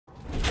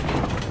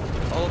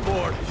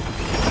aboard.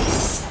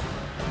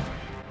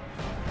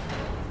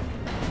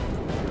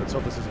 Let's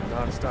hope this is a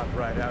non-stop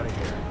ride out of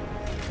here.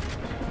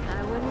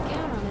 I wouldn't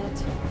count on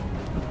it.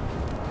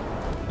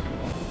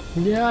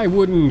 Yeah, I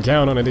wouldn't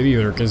count on it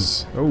either,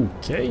 because...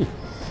 Okay.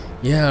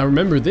 Yeah,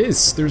 remember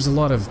this. There's a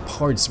lot of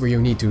parts where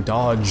you need to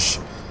dodge,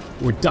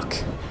 or duck,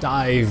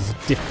 dive,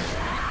 dip,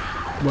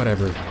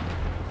 whatever.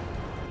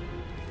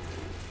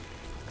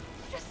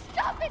 Just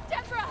stop it,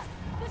 Deborah!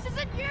 This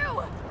isn't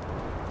you!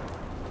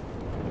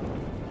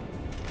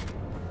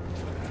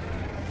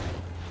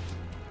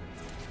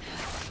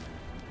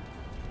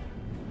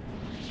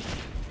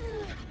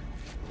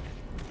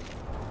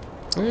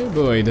 Oh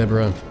boy,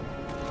 Deborah.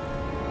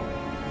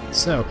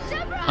 So,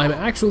 I'm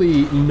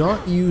actually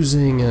not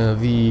using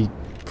the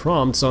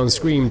prompts on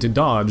screen to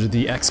dodge,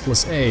 the X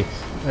plus A.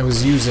 I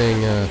was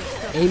using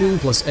aiming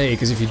plus A,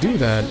 because if you do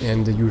that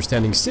and you're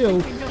standing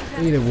still,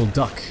 Ada will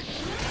duck.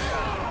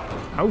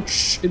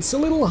 Ouch! It's a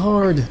little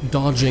hard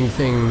dodging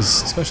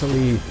things,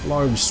 especially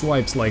large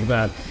swipes like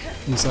that,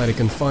 inside a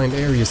confined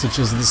area such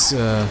as this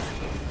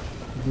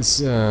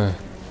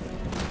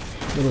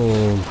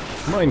little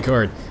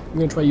minecart. I'm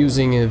gonna try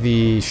using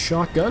the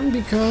shotgun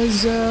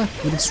because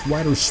with its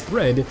wider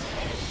spread,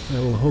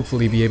 I'll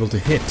hopefully be able to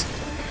hit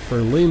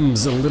her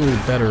limbs a little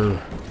better.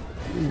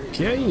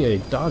 Okay, I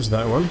dodged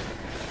that one.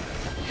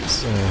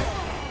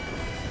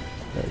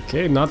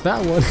 Okay, not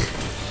that one.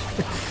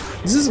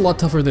 This is a lot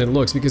tougher than it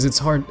looks because it's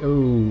hard. Oh,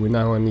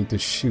 now I need to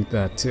shoot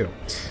that too.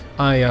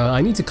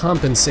 I need to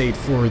compensate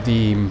for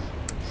the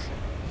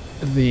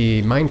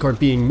minecart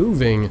being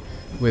moving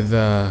with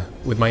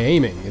my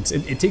aiming.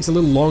 It takes a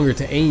little longer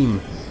to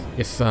aim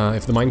if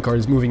the minecart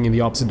is moving in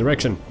the opposite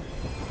direction.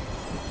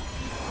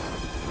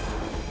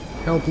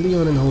 Help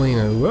Leon and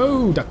Helena.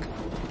 Whoa, duck.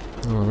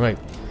 Alright.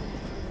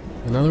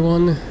 Another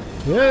one.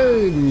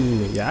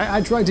 Yeah,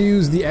 I tried to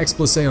use the X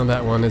plus A on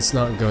that one. It's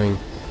not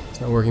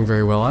working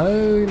very well.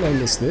 I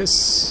missed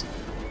this.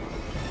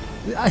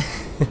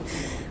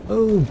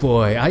 Oh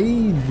boy, I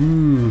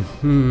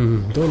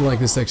don't like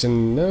this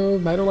section.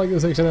 No, I don't like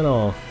this section at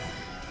all.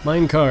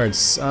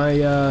 Minecarts.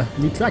 I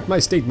retract my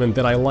statement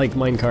that I like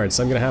minecarts.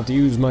 I'm gonna have to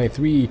use my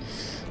 3.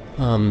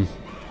 God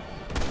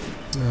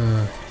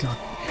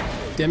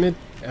damn it!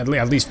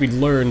 At least we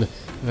learned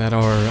that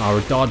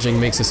our dodging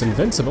makes us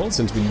invincible,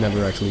 since we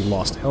never actually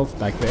lost health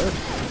back there.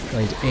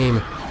 Trying to aim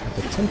at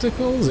the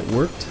tentacles. It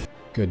worked.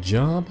 Good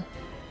job.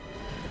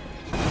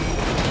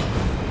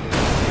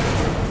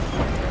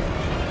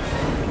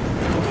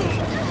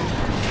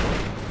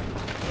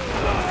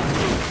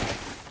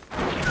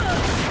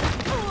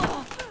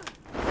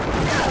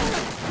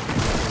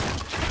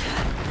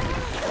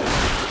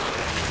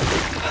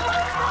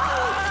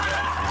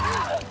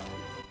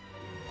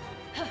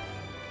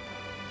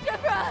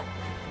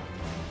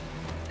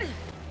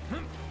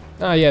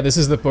 Ah yeah, this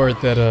is the part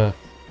that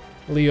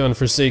Leon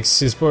forsakes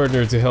his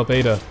partner to help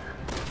Ada.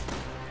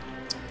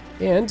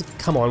 And,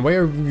 come on, why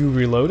are you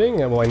reloading?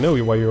 Well, I know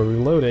why you're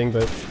reloading,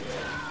 but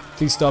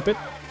please stop it.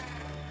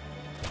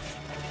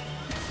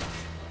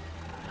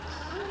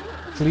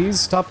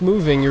 Please stop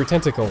moving your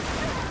tentacle.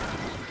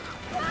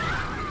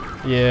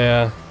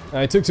 Yeah,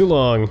 I took too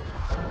long.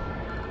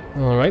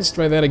 Alright, let's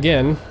try that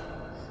again.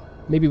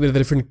 Maybe with a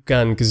different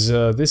gun, because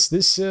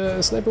this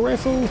sniper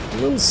rifle, a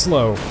little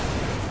slow.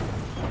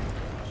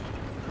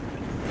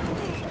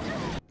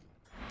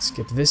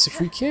 Skip this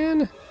if we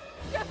can.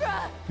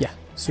 Yeah,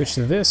 switch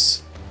to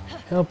this.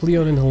 Help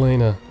Leon and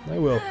Helena. I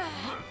will.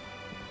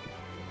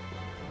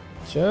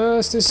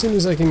 Just as soon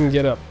as I can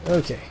get up.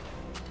 Okay.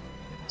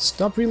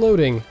 Stop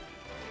reloading.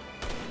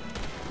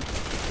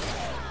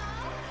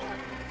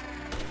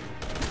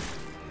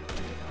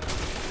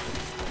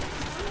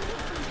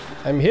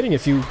 I'm hitting a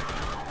few.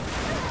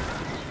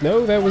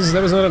 No, that was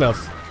not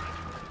enough.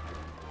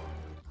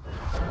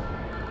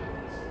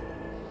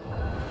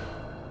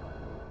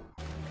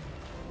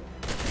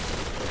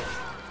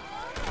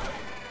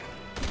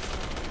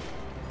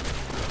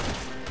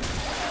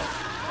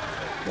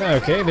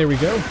 Okay, there we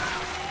go.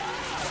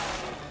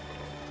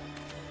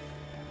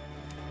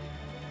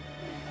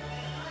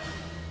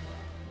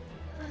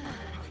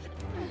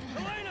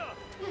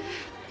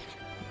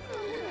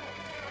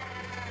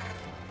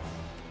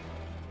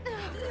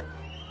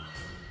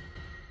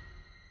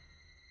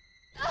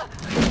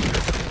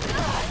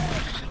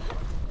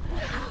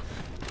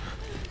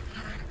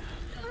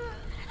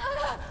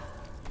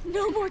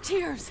 No more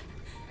tears.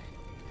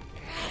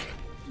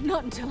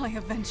 Not until I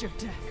avenge your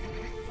death.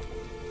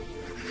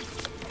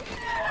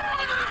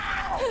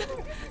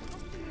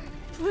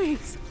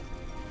 Please.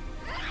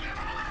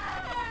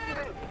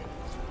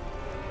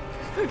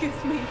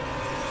 Forgive me.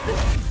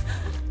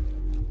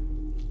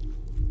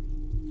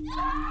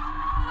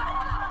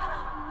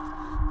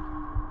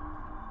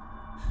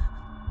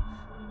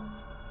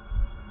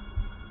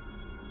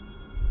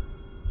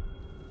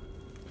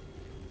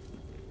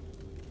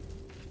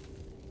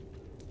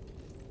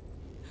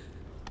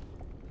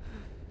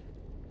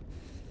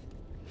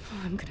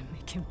 I'm gonna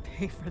make him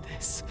pay for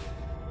this.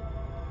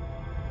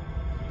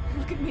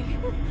 Look at me.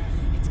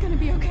 It's gonna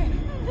be okay.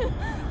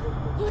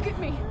 Look at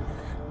me.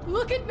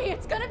 Look at me,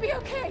 it's gonna be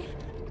okay.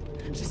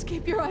 Just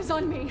keep your eyes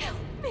on me. Help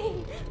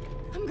me.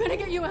 I'm gonna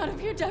get you out of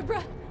here,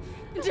 Deborah.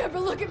 Deborah,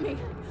 look at me.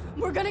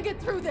 We're gonna get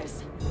through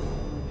this.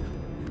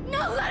 No,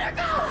 let her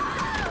go!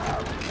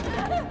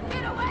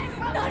 Get away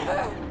from me! Not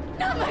her!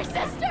 Not my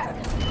sister!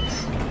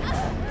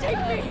 Take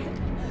me!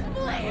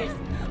 Please!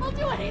 I'll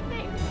do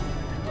anything!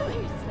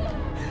 Please!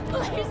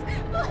 Please!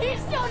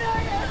 Please don't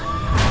hurt her!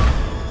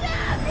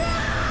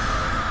 Deborah!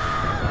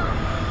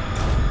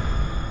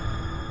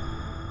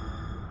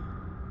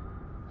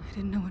 I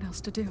didn't know what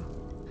else to do.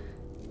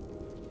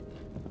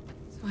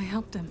 So I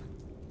helped him.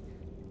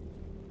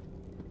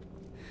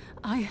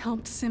 I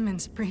helped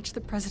Simmons breach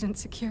the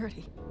president's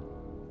security.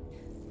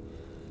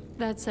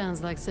 That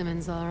sounds like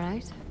Simmons, all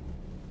right.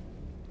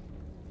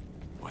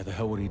 Why the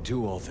hell would he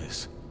do all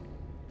this?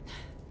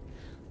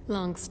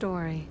 Long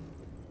story.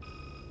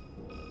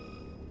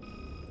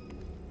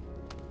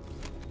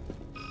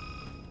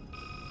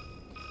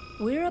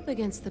 We're up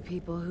against the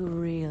people who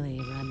really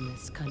run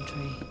this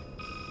country.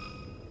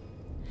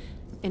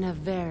 In a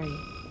very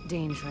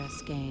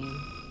dangerous game.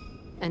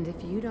 And if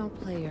you don't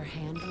play your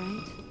hand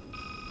right...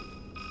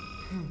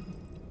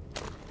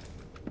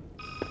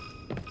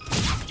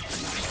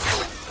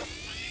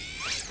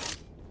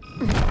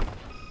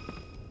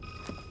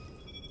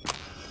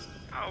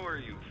 How are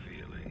you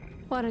feeling?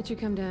 Why don't you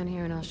come down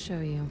here and I'll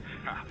show you.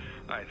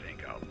 I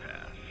think I'll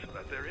pass,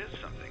 but there is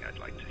something I'd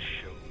like to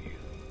show you.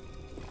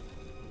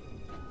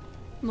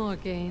 More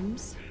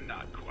games?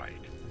 Not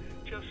quite.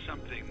 Just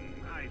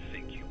something I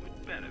think you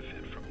would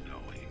benefit from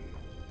knowing.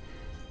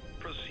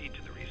 Proceed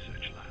to the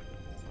research lab.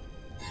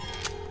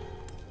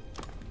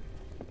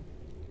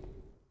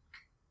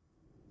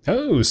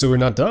 Oh, so we're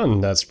not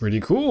done. That's pretty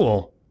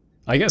cool.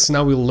 I guess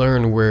now we'll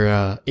learn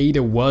where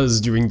Ada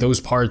was during those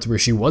parts where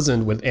she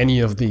wasn't with any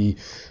of the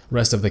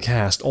rest of the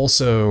cast.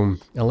 Also,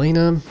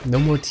 Elena, no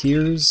more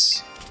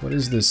tears. What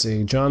is this,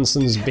 a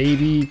Johnson's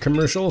Baby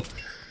commercial?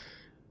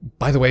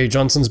 By the way,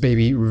 Johnson's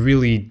Baby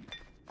really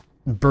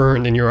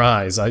burned in your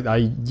eyes. I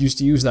used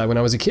to use that when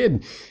I was a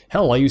kid.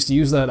 Hell, I used to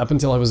use that up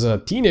until I was a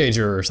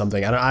teenager or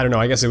something. I don't know,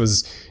 I guess it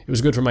was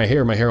good for my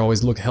hair. My hair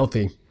always looked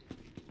healthy.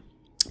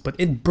 But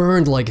it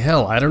burned like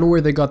hell. I don't know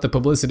where they got the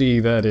publicity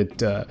that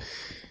it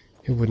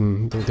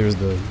wouldn't... There's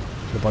the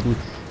button.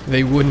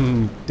 They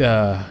wouldn't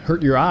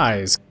hurt your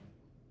eyes.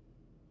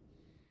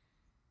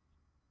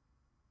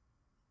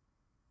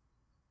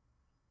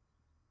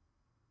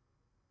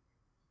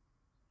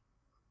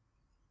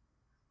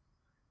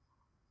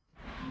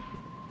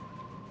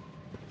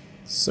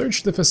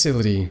 Search the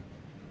facility.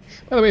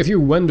 By the way, if you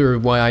wonder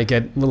why I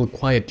get a little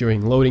quiet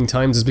during loading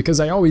times, is because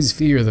I always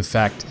fear the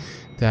fact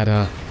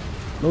that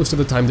most of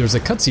the time there's a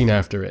cutscene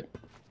after it.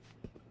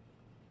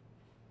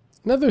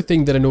 Another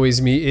thing that annoys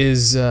me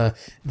is the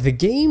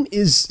game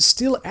is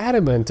still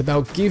adamant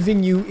about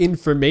giving you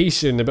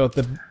information about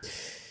the...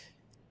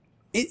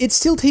 It's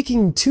still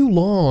taking too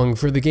long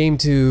for the game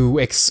to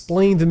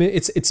explain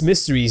its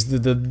mysteries,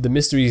 the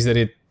mysteries that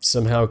it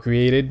somehow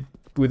created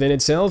within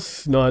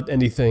itself, not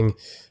anything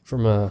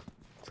from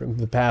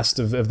the past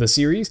of the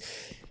series.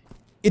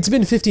 It's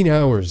been 15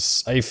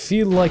 hours. I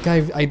feel like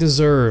I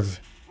deserve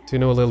to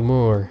know a little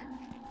more.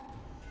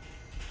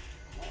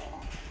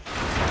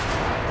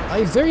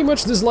 I very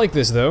much dislike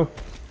this, though.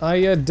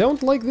 I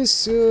don't like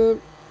this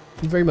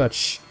very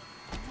much.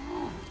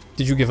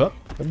 Did you give up?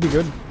 That'd be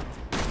good.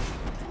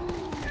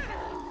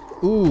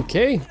 Ooh,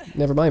 okay,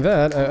 never mind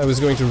that. I was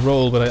going to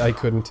roll, but I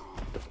couldn't.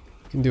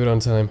 Can do it on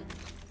time.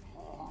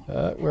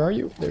 Where are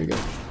you? There you go.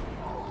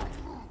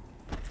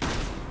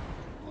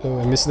 Oh,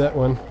 I missed that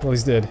one. Well,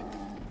 he's dead.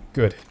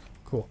 Good.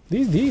 Cool.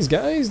 These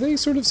guys, they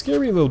sort of scare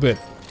me a little bit.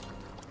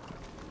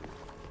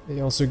 They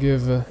also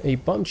give a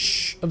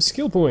bunch of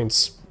skill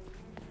points.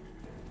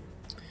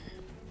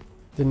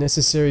 The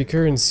necessary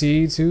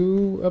currency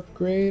to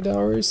upgrade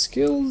our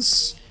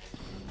skills.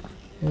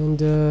 And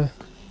the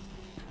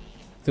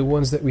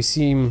ones that we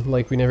seem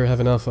like we never have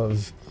enough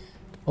of.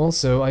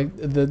 Also,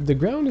 the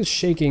ground is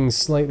shaking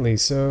slightly,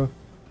 so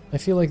I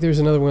feel like there's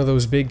another one of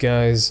those big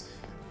guys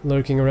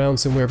lurking around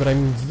somewhere, but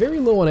I'm very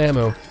low on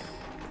ammo.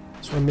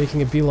 So I'm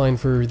making a beeline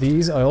for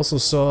these. I also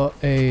saw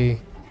a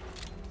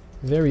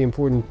very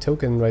important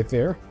token right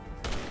there.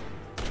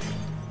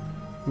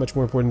 Much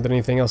more important than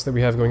anything else that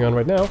we have going on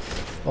right now.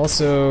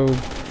 Also,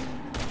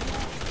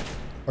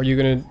 are you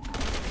gonna...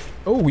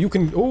 Oh, you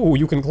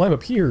can climb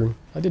up here.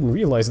 I didn't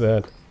realize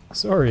that.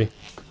 Sorry.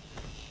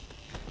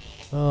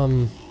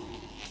 Didn't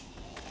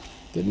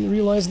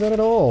realize that at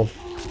all.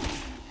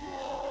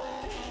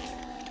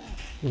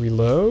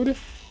 Reload.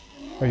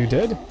 Are you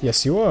dead?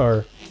 Yes, you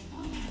are.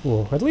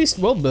 Cool. At least,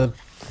 well, the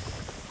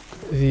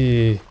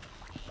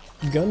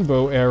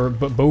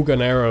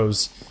bowgun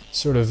arrows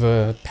sort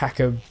of pack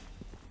a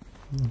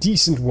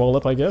decent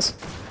wallop, I guess.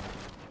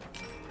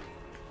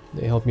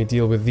 They help me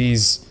deal with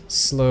these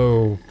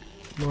slow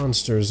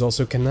monsters.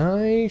 Also, can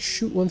I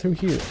shoot one through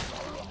here?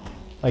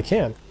 I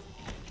can.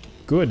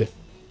 Good.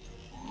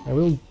 I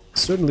will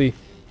certainly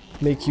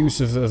make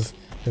use of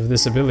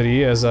this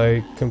ability as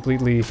I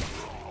completely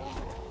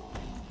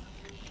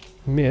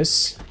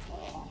miss.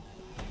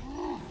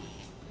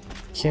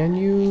 can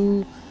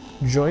you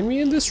join me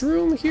in this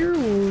room here?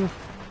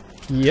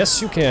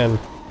 Yes, you can.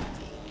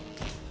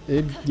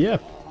 Yeah.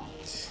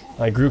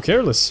 I grew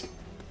careless.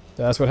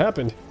 That's what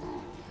happened.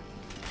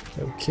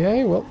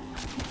 Okay, well.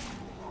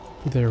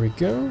 There we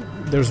go.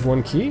 There's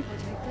one key.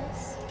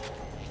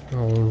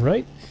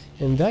 Alright.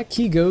 And that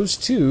key goes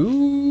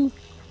to...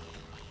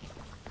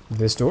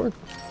 this door,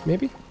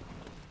 maybe?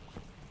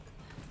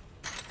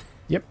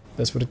 Yep,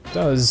 that's what it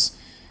does.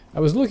 I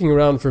was looking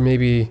around for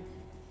maybe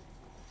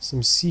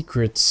some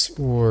secrets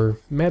or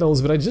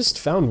medals, but I just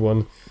found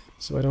one.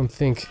 So I don't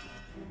think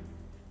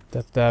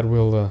that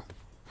will,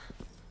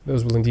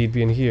 those will indeed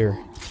be in here.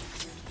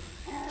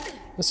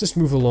 Let's just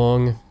move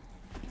along.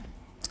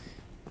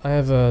 I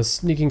have a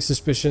sneaking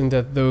suspicion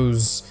that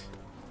those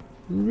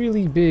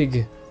really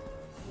big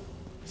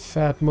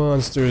fat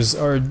monsters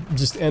are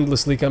just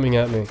endlessly coming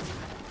at me.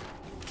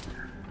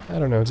 I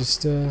don't know,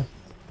 just oh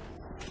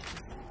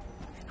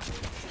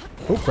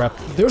crap,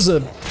 there's a...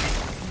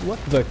 what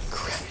the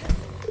crap?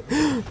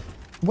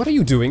 What are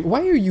you doing?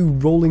 Why are you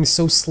rolling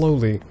so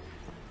slowly?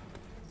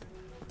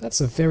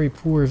 That's a very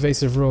poor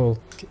evasive roll.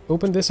 Okay,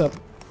 open this up.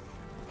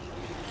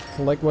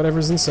 Collect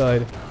whatever's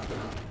inside.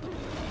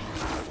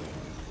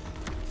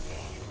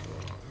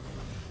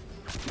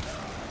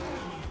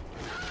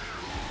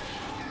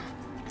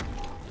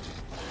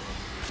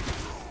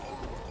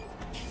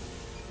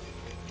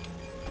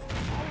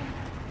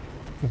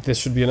 This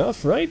should be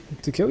enough, right?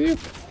 To kill you?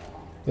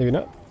 Maybe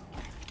not.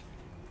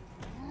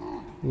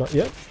 Not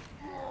yet.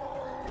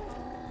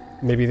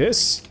 Maybe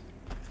this?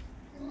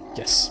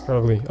 Yes,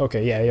 probably.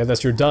 Okay, yeah,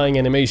 that's your dying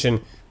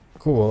animation.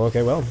 Cool,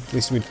 okay, well, at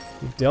least we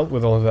dealt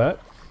with all of that.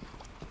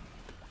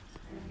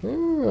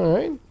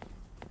 Alright.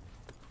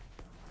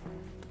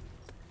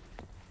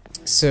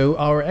 So,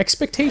 our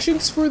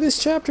expectations for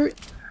this chapter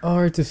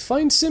are to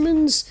find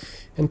Simmons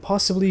and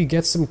possibly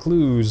get some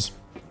clues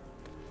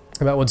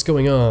about what's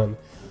going on.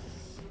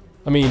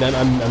 I mean,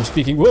 I'm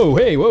speaking... whoa,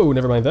 hey, whoa,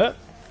 never mind that.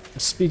 I'm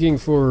speaking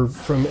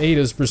from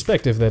Ada's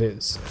perspective, that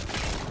is.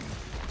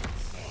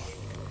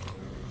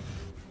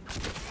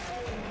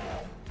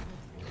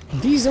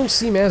 These don't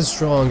seem as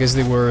strong as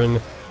they were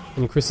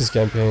in Chris's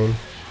campaign.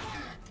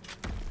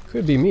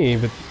 Could be me,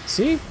 but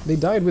see? They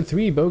died with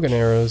 3 bow and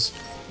arrows.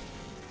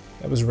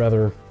 That was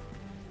rather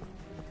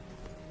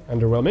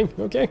underwhelming.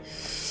 Okay.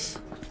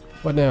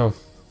 What now?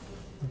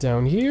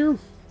 Down here?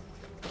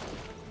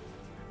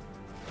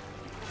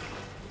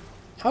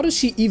 How does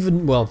she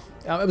even... well,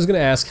 I was gonna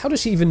ask, how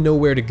does she even know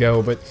where to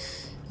go, but...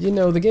 you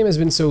know, the game has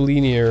been so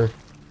linear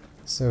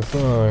so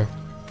far.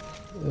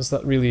 It's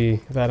not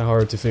really that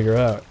hard to figure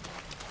out.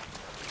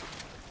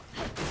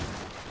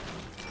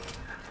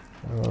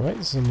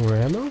 Alright, some more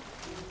ammo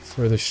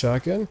for the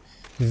shotgun.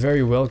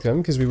 Very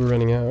welcome, because we were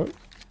running out.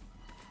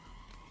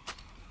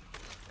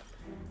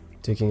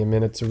 Taking a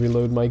minute to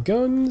reload my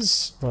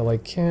guns while I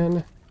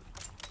can.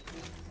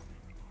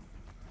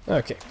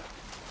 Okay.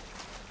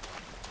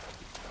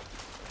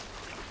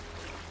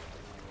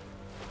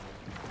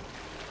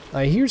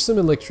 I hear some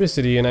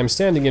electricity and I'm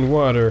standing in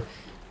water.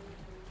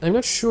 I'm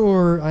not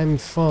sure I'm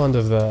fond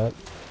of that.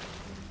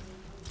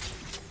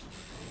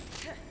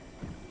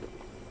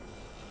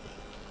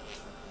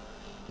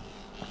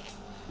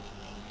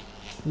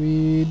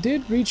 We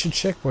did reach a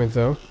checkpoint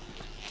though.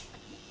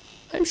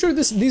 I'm sure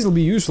these will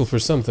be useful for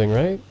something,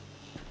 right?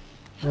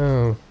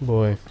 Oh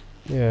boy.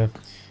 Yeah.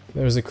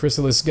 There's a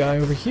chrysalis guy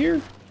over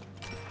here.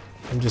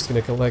 I'm just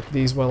gonna collect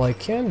these while I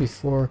can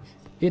before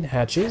it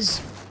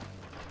hatches.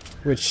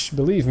 Which,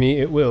 believe me,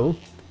 it will.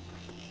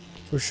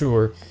 For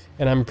sure.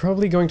 And I'm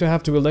probably going to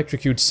have to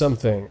electrocute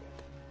something.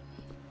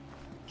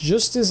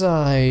 Just as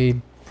I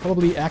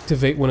probably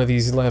activate one of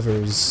these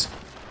levers.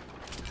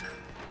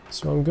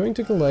 So I'm going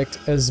to collect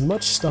as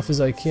much stuff as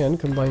I can,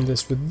 combine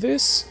this with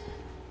this,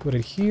 put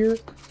it here,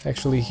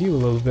 actually heal a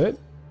little bit,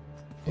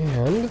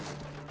 and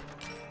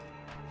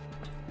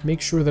make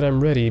sure that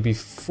I'm ready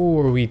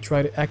before we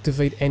try to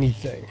activate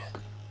anything.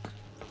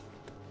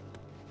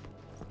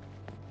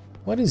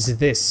 What is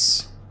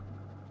this?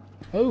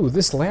 Oh,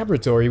 this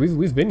laboratory.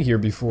 We've been here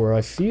before.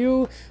 I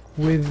feel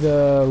with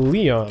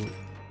Leon,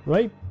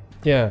 right?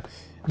 Yeah.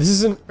 This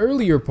is an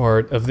earlier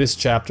part of this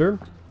chapter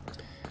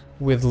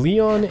with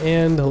Leon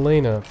and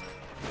Helena.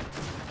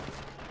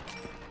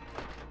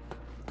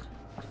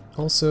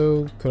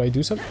 Also, could I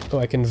do something? Oh,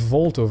 I can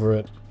vault over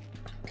it.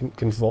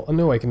 Can vault? Oh,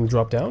 no, I can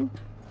drop down?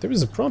 There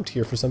is a prompt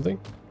here for something.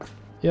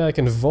 Yeah, I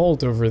can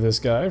vault over this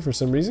guy for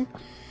some reason.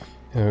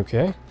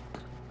 Okay.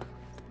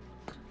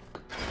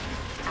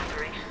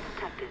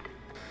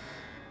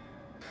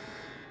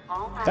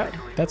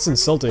 That's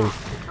insulting.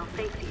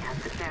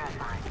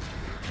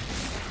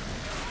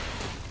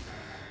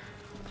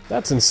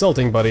 That's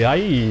insulting, buddy.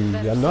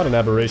 I'm not an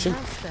aberration.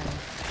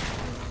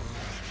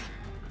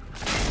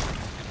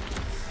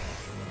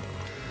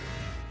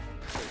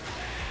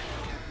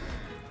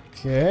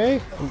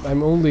 Okay,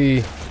 I'm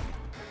only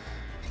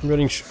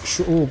running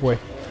oh boy.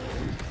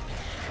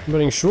 I'm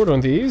running short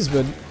on these,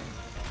 but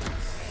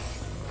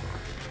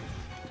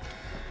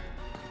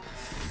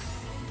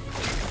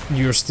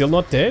you're still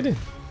not dead?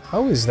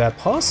 How is that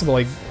possible?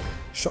 I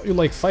shot you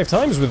like 5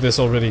 times with this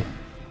already.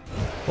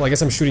 Well, I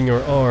guess I'm shooting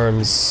your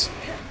arms.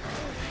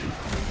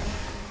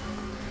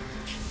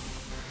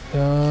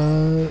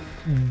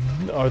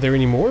 Are there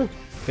any more?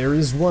 There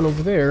is one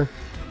over there.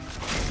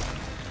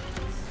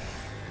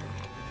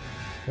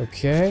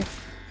 Okay.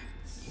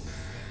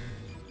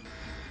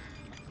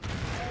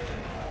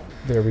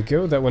 There we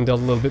go, that one dealt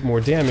a little bit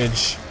more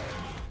damage.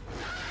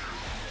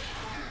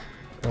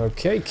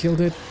 Okay,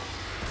 killed it.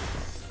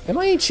 Am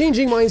I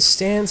changing my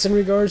stance in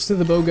regards to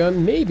the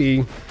bowgun?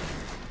 Maybe.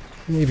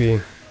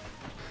 Maybe.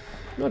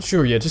 Not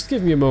sure yet, just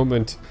give me a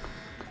moment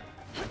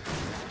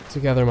to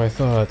gather my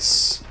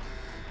thoughts.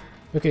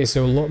 Okay,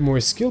 so a lot more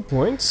skill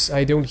points.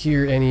 I don't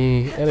hear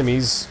any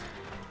enemies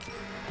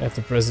at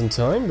the present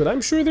time, but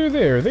I'm sure they're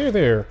there. They're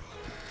there.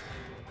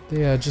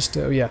 They just,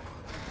 yeah.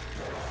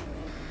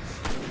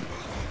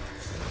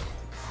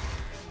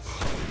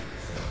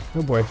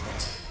 Oh boy.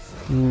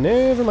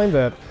 Never mind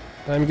that.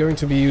 I'm going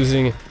to be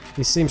using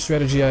the same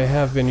strategy I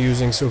have been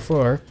using so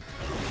far.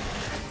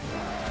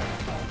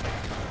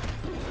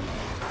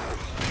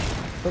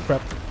 Oh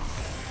crap.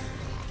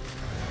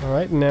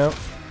 Alright, now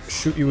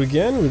shoot you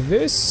again with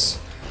this.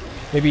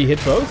 Maybe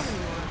hit both?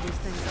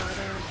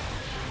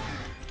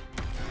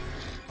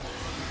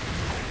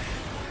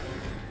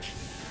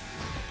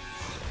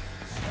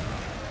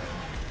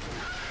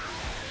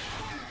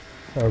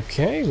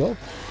 Okay, well,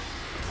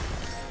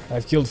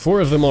 I've killed 4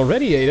 of them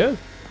already, Ada.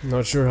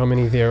 Not sure how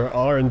many there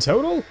are in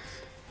total.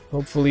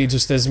 Hopefully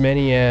just as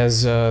many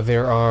as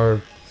there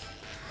are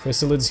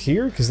chrysalids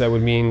here, because that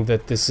would mean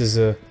that this is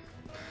a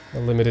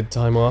limited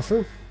time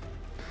offer.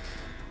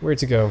 Where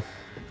to go?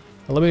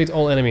 Eliminate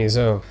all enemies.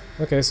 Oh,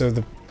 okay, so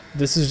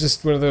this is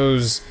just one of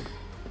those...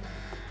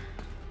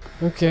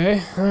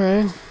 Okay,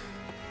 alright.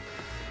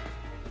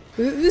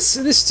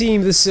 This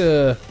team, this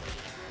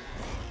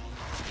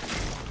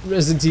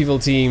Resident Evil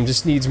team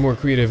just needs more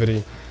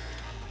creativity,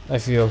 I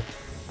feel.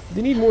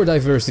 They need more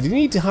diversity. They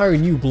need to hire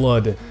new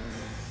blood.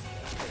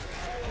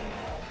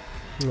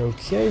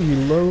 Okay,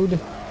 reload.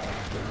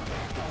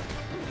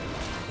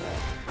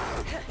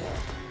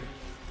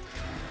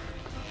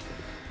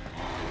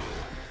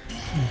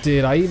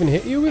 Did I even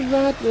hit you with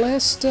that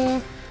last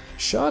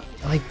shot?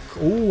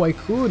 Oh, I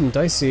couldn't.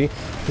 I see.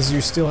 Because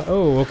you're still...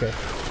 Oh, okay.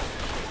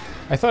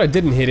 I thought I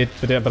didn't hit it,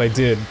 but I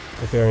did,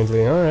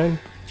 apparently. Alright.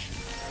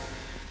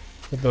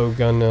 The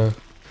bowgun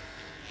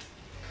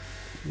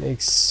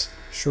makes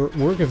short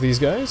work of these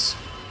guys.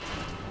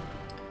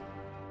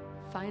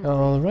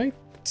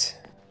 Alright.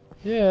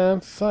 Yeah,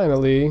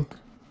 finally.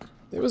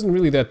 It wasn't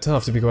really that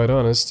tough, to be quite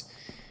honest.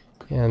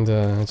 And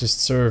it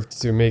just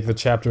served to make the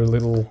chapter a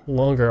little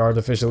longer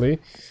artificially.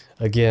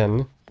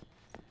 Again.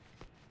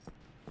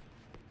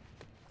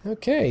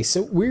 Okay,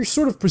 so we're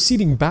sort of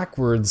proceeding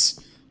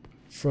backwards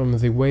from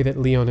the way that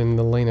Leon and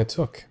Elena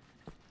took.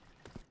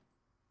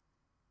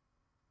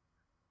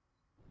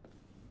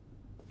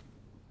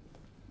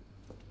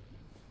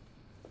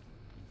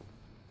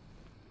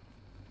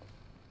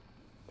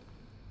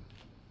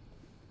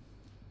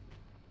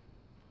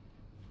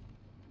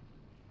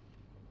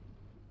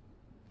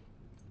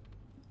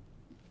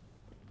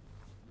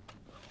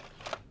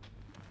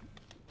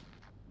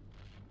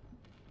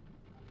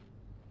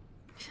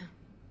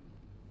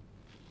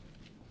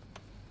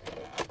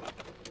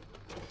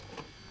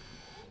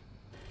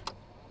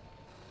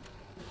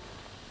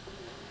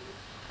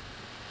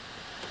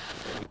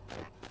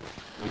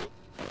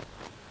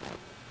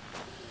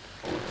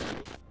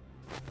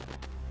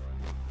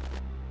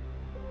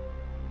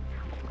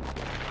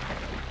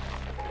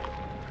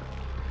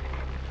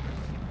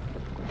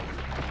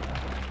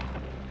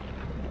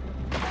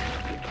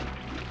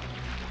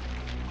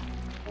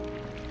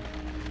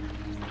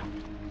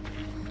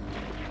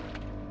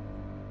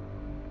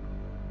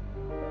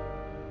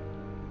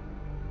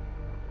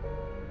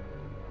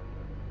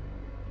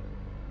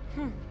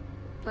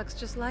 Looks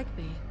just like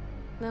me.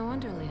 No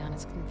wonder Leon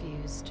is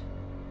confused.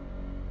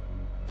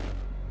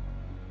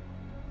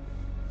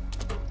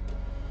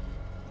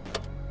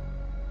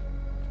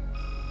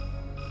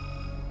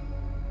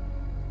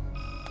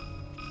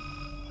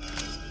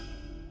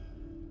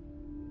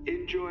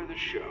 Enjoy the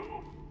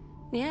show.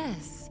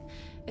 Yes,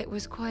 it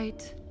was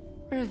quite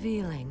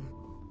revealing.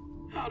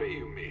 How do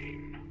you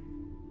mean?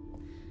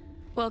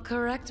 Well,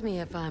 correct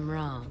me if I'm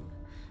wrong,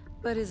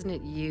 but isn't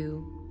it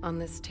you on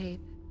this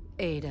tape,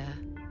 Ada?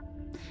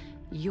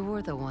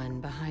 You're the one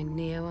behind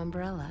Neo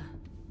Umbrella.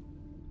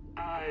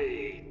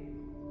 I...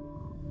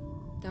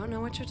 Don't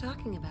know what you're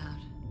talking about.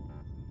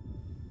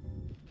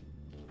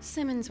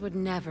 Simmons would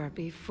never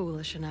be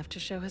foolish enough to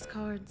show his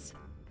cards.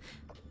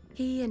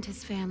 He and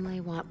his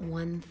family want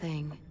one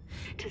thing: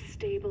 to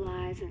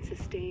stabilize and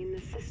sustain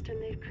the system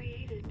they've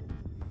created.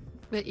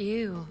 But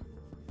you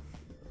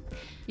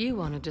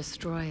want to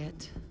destroy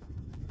it.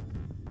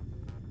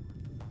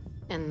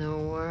 And the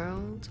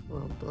world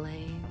will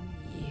blame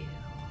you.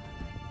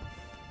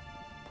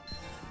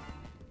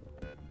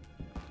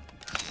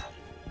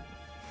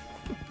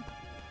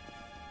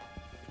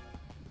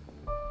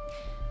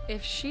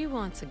 If she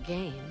wants a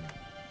game,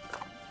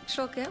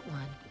 she'll get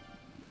one.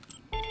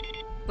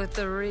 with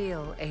the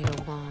real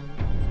Ada Wong.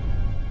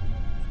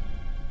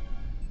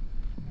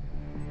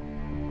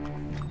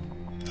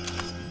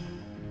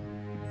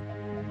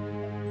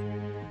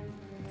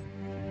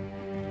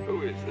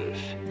 Who is this?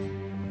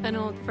 An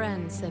old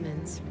friend,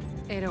 Simmons.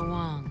 Ada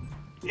Wong.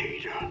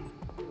 Ada.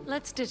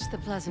 Let's ditch the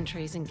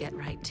pleasantries and get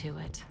right to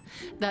it.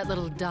 That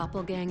little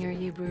doppelganger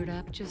you brewed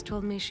up just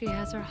told me she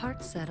has her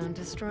heart set on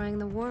destroying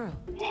the world.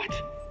 What?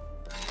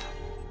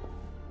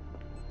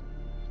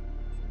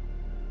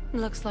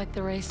 Looks like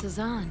the race is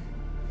on.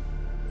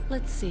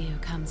 Let's see who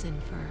comes in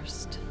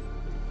first.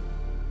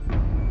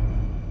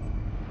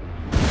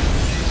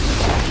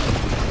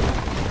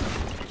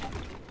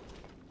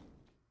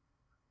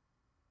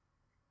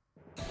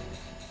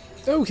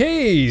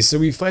 Okay, so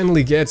we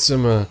finally get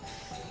some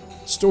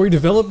story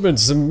development,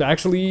 some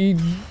actually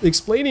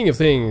explaining of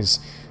things.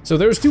 So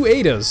there's two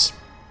Adas,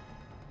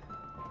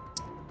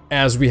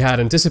 as we had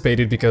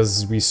anticipated,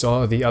 because we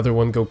saw the other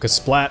one go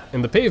kasplat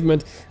in the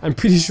pavement. I'm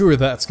pretty sure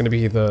that's going to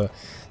be the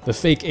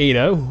fake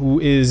Ada, who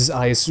is,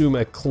 I assume,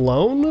 a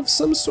clone of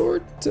some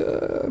sort.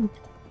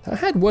 I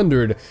had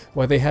wondered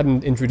why they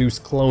hadn't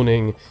introduced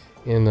cloning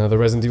in the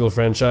Resident Evil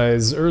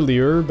franchise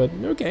earlier, but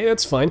okay,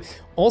 that's fine.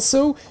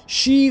 Also,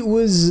 she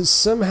was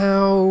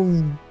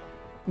somehow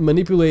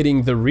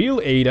manipulating the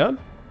real Ada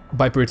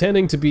by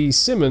pretending to be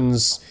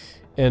Simmons,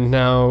 and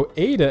now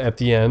Ada at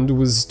the end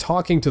was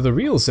talking to the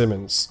real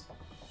Simmons.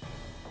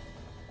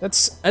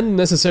 That's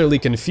unnecessarily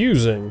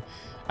confusing.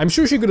 I'm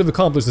sure she could have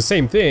accomplished the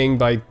same thing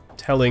by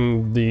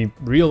telling the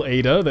real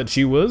Ada that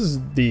she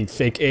was the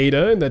fake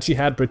Ada and that she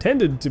had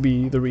pretended to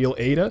be the real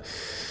Ada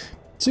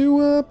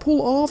to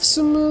pull off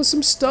some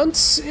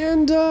stunts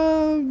and,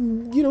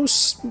 you know,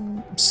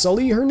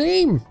 sully her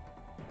name.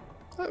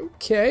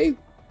 Okay.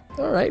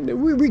 Alright,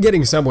 we're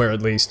getting somewhere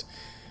at least.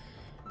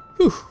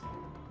 Whew.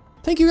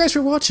 Thank you guys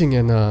for watching,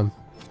 and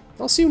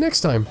I'll see you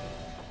next time.